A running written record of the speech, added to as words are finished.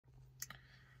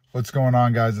What's going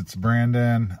on, guys? It's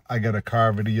Brandon. I got a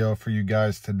car video for you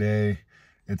guys today.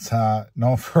 It's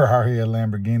no Ferrari or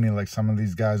Lamborghini like some of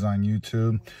these guys on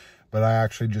YouTube, but I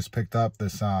actually just picked up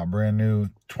this brand new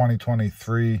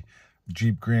 2023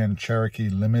 Jeep Grand Cherokee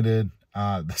Limited.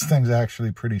 This thing's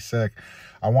actually pretty sick.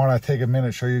 I want to take a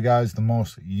minute, show you guys the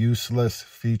most useless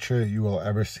feature you will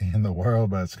ever see in the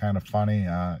world, but it's kind of funny,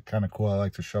 kind of cool. I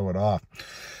like to show it off.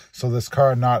 So this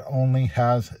car not only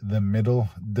has the middle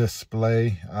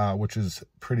display, which is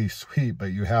pretty sweet,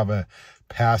 but you have a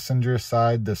passenger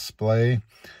side display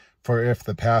for if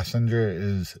the passenger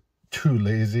is too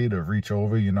lazy to reach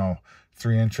over,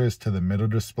 3 inches to the middle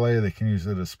display, they can use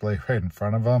the display right in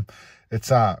front of them.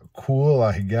 It's cool,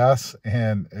 I guess,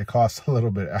 and it costs a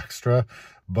little bit extra,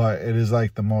 but it is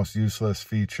like the most useless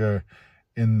feature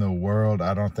in the world.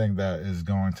 I don't think that is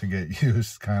going to get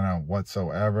used kind of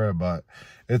whatsoever, but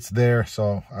it's there,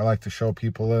 so I like to show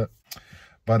people it.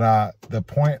 But the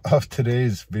point of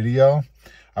today's video,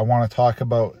 I want to talk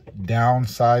about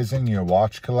downsizing your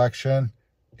watch collection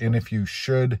and if you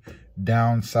should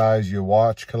downsize your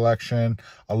watch collection.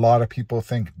 A lot of people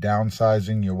think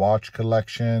downsizing your watch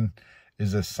collection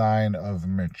is a sign of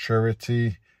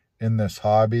maturity in this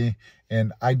hobby,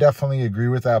 and I definitely agree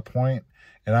with that point,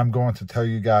 and I'm going to tell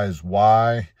you guys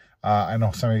why. I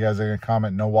know some of you guys are going to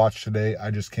comment, no watch today. I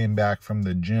just came back from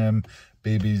the gym.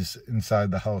 Baby's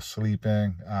inside the house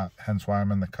sleeping, hence why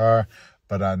I'm in the car.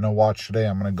 But no watch today.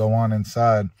 I'm going to go on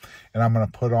inside, and I'm going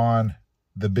to put on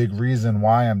the big reason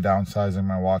why I'm downsizing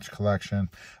my watch collection.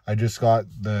 I just got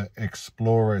the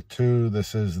Explorer 2.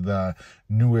 This is the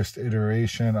newest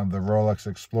iteration of the Rolex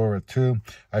Explorer 2.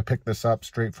 I picked this up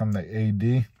straight from the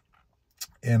AD,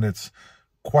 and it's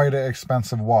quite an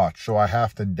expensive watch, so I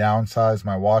have to downsize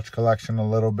my watch collection a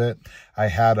little bit. I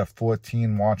had a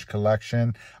 14 watch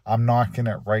collection. I'm knocking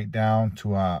it right down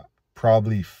to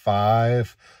probably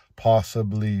 5,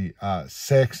 possibly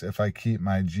 6 if I keep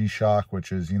my G-Shock,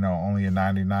 which is only a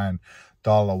 $99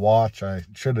 watch. I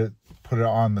should have put it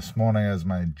on this morning as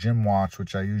my gym watch,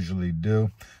 which I usually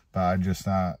do, but I just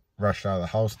rushed out of the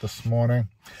house this morning.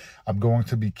 I'm going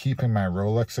to be keeping my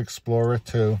Rolex Explorer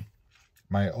 2,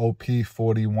 my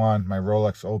OP41, my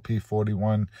Rolex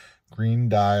OP41 green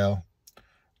dial,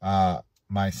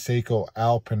 my Seiko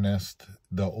Alpinist,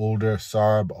 the older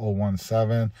Sarb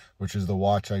 017, which is the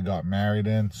watch I got married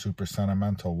in, super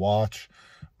sentimental watch,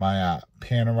 my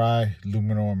Panerai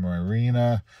Luminor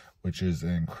Marina, which is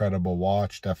an incredible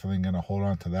watch, definitely going to hold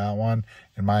on to that one,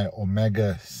 and my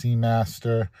Omega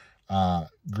Seamaster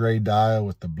gray dial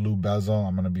with the blue bezel.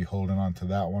 I'm going to be holding on to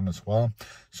that one as well.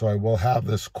 So I will have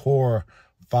this core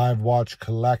 5 watch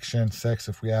collection, 6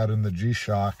 if we add in the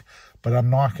G-Shock, but I'm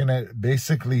knocking it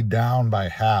basically down by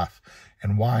half.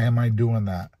 And why am I doing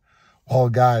that? Well,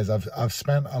 guys, I've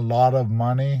spent a lot of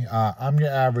money. I'm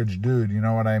your average dude, you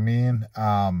know what I mean?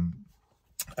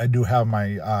 I do have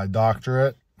my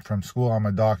doctorate from school. I'm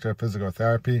a doctor of physical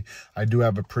therapy. I do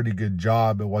have a pretty good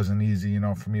job. It wasn't easy,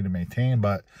 for me to maintain,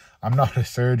 but I'm not a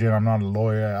surgeon. I'm not a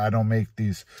lawyer. I don't make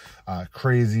these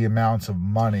crazy amounts of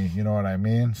money, you know what I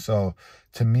mean? So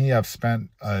to me, I've spent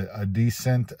a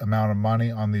decent amount of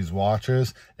money on these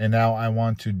watches, and now I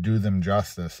want to do them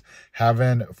justice.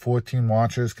 Having 14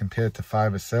 watches compared to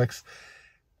 5 or 6,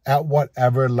 at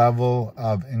whatever level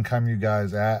of income you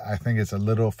guys at, I think it's a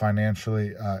little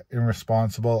financially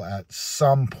irresponsible at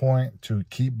some point to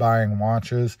keep buying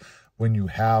watches when you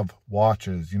have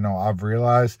watches. I've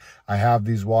realized I have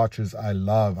these watches I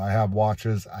love. I have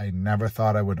watches I never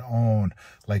thought I would own,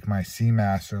 like my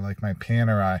Seamaster, like my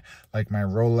Panerai, like my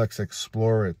Rolex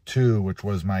Explorer 2, which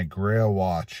was my Grail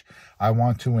watch. I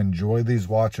want to enjoy these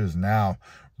watches now.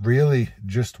 Really,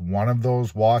 just one of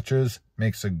those watches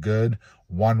makes a good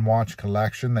one watch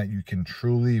collection that you can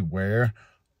truly wear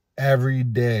every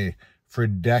day for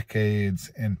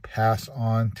decades and pass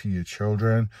on to your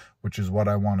children, which is what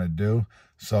I want to do.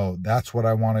 So that's what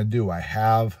I want to do. I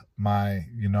have my,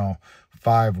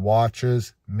 5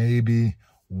 watches. Maybe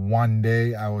one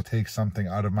day I will take something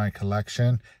out of my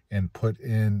collection and put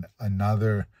in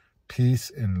another piece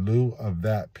in lieu of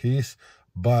that piece.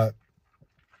 But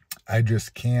I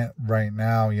just can't right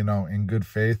now, in good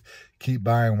faith, keep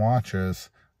buying watches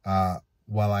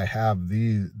while I have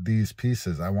these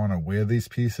pieces. I want to wear these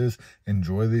pieces,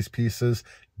 enjoy these pieces,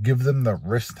 give them the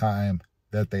wrist time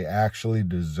that they actually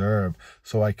deserve,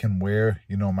 so I can wear,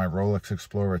 my Rolex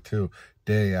Explorer 2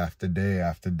 day after day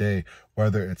after day,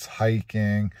 whether it's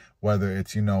hiking, whether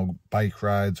it's, bike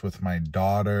rides with my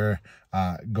daughter,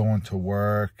 going to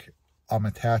work. I'm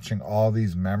attaching all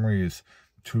these memories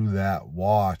to that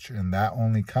watch, and that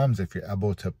only comes if you're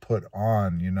able to put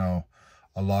on,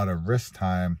 a lot of wrist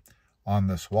time on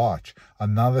this watch.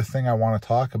 Another thing I want to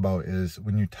talk about is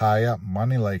when you tie up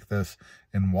money like this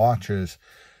in watches,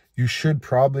 you should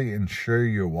probably insure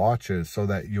your watches so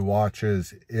that your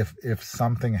watches, if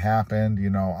something happened, you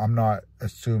know, I'm not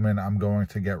assuming I'm going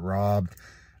to get robbed.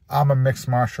 I'm a mixed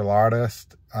martial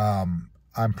artist. I'm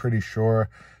pretty sure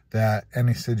that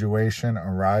any situation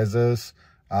arises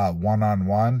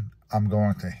one-on-one, I'm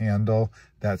going to handle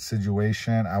that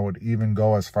situation. I would even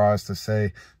go as far as to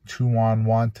say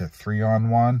 2-on-1 to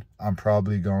 3-on-1. I'm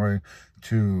probably going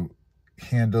to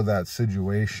handle that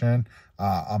situation.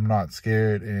 I'm not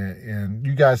scared. And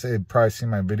you guys have probably seen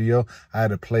my video. I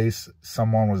had a place,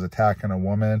 someone was attacking a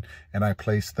woman, and I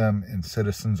placed them in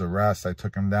citizen's arrest. I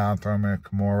took them down, threw them in a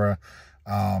Kimura.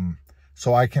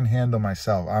 So I can handle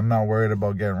myself. I'm not worried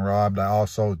about getting robbed. I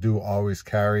also do always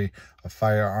carry a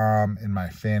firearm in my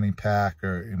fanny pack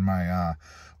or in my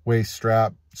waist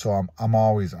strap. So I'm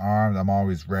always armed. I'm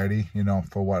always ready, you know,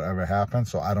 for whatever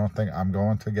happens. So I don't think I'm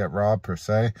going to get robbed per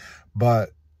se. But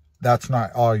that's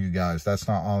not all you guys. That's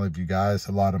not all of you guys.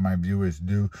 A lot of my viewers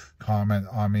do comment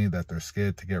on me that they're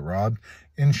scared to get robbed.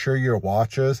 Insure your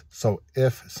watches. So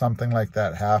if something like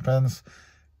that happens,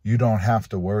 you don't have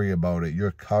to worry about it.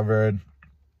 You're covered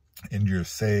and you're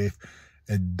safe.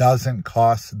 It doesn't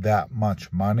cost that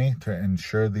much money to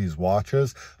insure these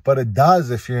watches, but it does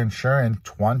if you're insuring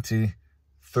 20,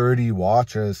 30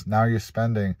 watches. Now you're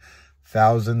spending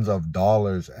thousands of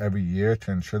dollars every year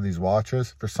to insure these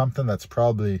watches for something that's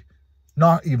probably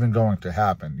not even going to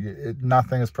happen.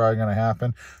 Nothing is probably going to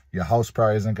happen. Your house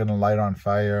probably isn't going to light on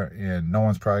fire, and no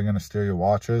one's probably going to steal your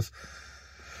watches.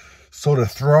 So to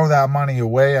throw that money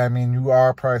away, I mean, you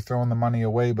are probably throwing the money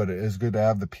away, but it is good to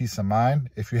have the peace of mind.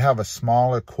 If you have a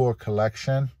smaller core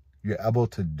collection, you're able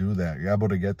to do that. You're able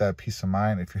to get that peace of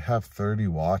mind. If you have 30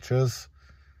 watches,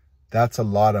 that's a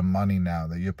lot of money now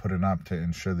that you're putting up to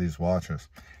insure these watches.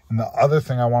 And the other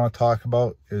thing I want to talk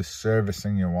about is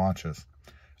servicing your watches.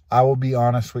 I will be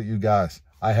honest with you guys.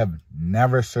 I have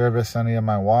never serviced any of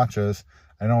my watches.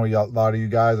 I know a lot of you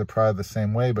guys are probably the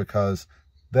same way because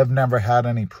they've never had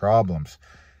any problems.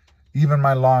 Even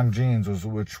my long jeans,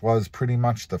 which was pretty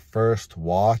much the first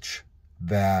watch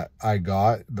that I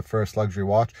got, the first luxury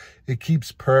watch, it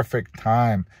keeps perfect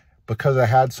time. Because I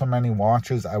had so many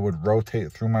watches, I would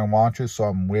rotate through my watches, so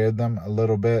I'm wear them a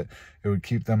little bit. It would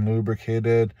keep them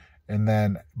lubricated, and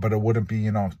then, but it wouldn't be,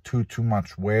 you know, too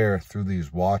much wear through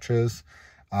these watches.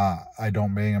 I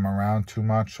don't bang them around too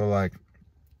much, so like,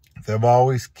 they've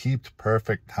always kept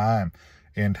perfect time.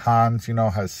 And Hans, you know,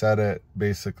 has said it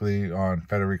basically on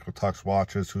Federico Talks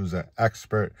Watches, who's an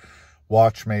expert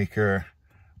watchmaker.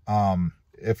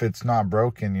 If it's not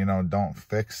broken, you know, don't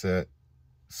fix it.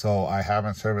 So I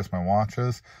haven't serviced my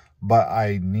watches, but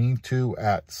I need to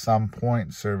at some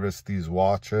point service these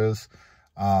watches.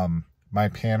 My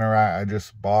Panerai I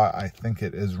just bought, I think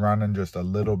it is running just a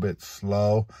little bit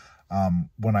slow.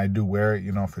 When I do wear it,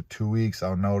 you know, for 2 weeks,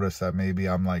 I'll notice that maybe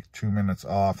I'm like 2 minutes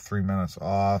off, 3 minutes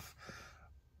off.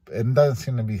 It doesn't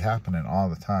seem to be happening all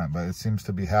the time, but it seems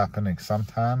to be happening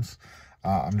sometimes.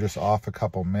 I'm just off a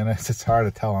couple minutes. It's hard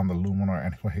to tell on the Luminor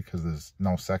anyway because there's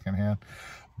no secondhand.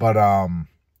 But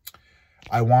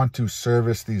I want to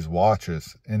service these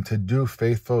watches, and to do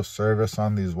faithful service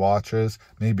on these watches,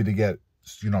 maybe to get,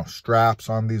 you know, straps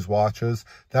on these watches,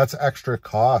 that's extra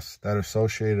costs that are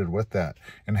associated with that.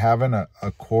 And having a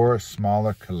core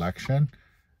smaller collection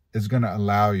is going to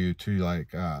allow you to like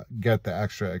get the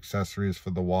extra accessories for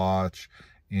the watch,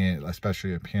 and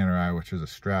especially a Panerai, which is a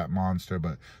strap monster,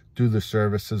 but do the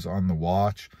services on the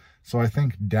watch. So I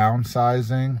think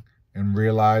downsizing and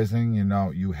realizing, you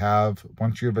know, you have,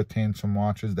 once you've attained some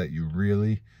watches that you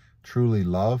really, truly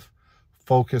love,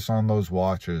 focus on those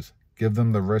watches. Give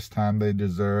them the wrist time they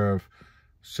deserve.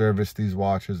 Service these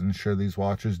watches, insure these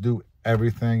watches. Do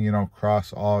everything, you know,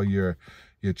 cross all your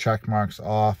check marks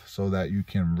off so that you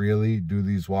can really do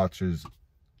these watches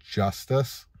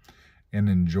justice and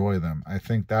enjoy them. I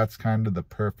think that's kind of the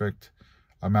perfect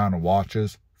amount of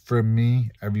watches. For me,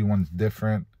 everyone's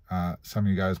different. Some of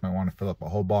you guys might want to fill up a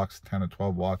whole box, 10 or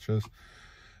 12 watches.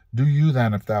 Do you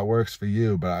then if that works for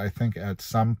you. But I think at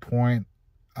some point,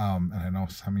 and I know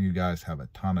some of you guys have a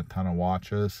ton of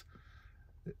watches.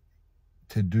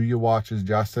 To do your watches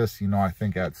justice, you know, I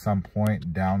think at some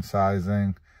point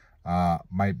downsizing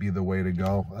might be the way to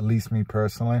go, at least me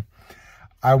personally.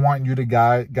 I want you to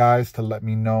guys to let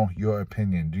me know your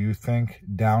opinion. Do you think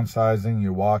downsizing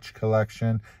your watch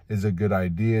collection is a good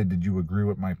idea? Did you agree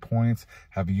with my points?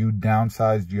 Have you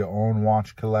downsized your own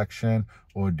watch collection,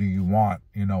 or do you want,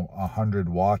 you know, 100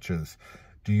 watches?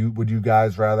 Would you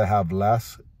guys rather have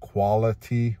less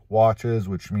quality watches,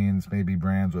 which means maybe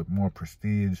brands with more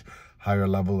prestige, higher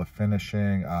level of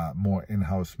finishing, more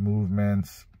in-house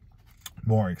movements,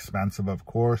 more expensive, of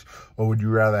course? Or would you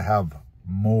rather have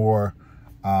more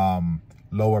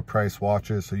lower price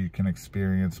watches so you can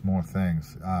experience more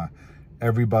things?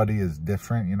 Everybody is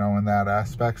different, you know, in that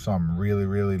aspect. So I'm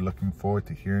really looking forward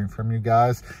to hearing from you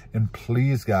guys. And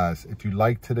please, guys, if you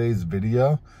like today's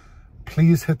video,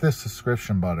 please hit the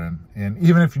subscription button. And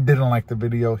even if you didn't like the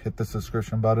video, hit the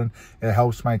subscription button. It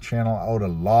helps my channel out a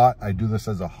lot. I do this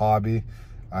as a hobby.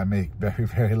 I make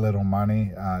very little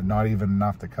money, not even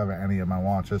enough to cover any of my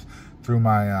watches through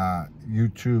my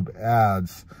YouTube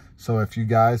ads. So if you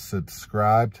guys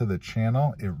subscribe to the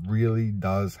channel, it really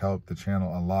does help the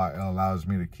channel a lot. It allows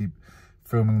me to keep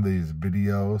filming these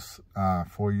videos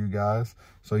for you guys.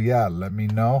 So yeah, let me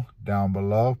know down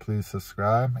below. Please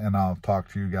subscribe, and I'll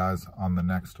talk to you guys on the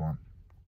next one.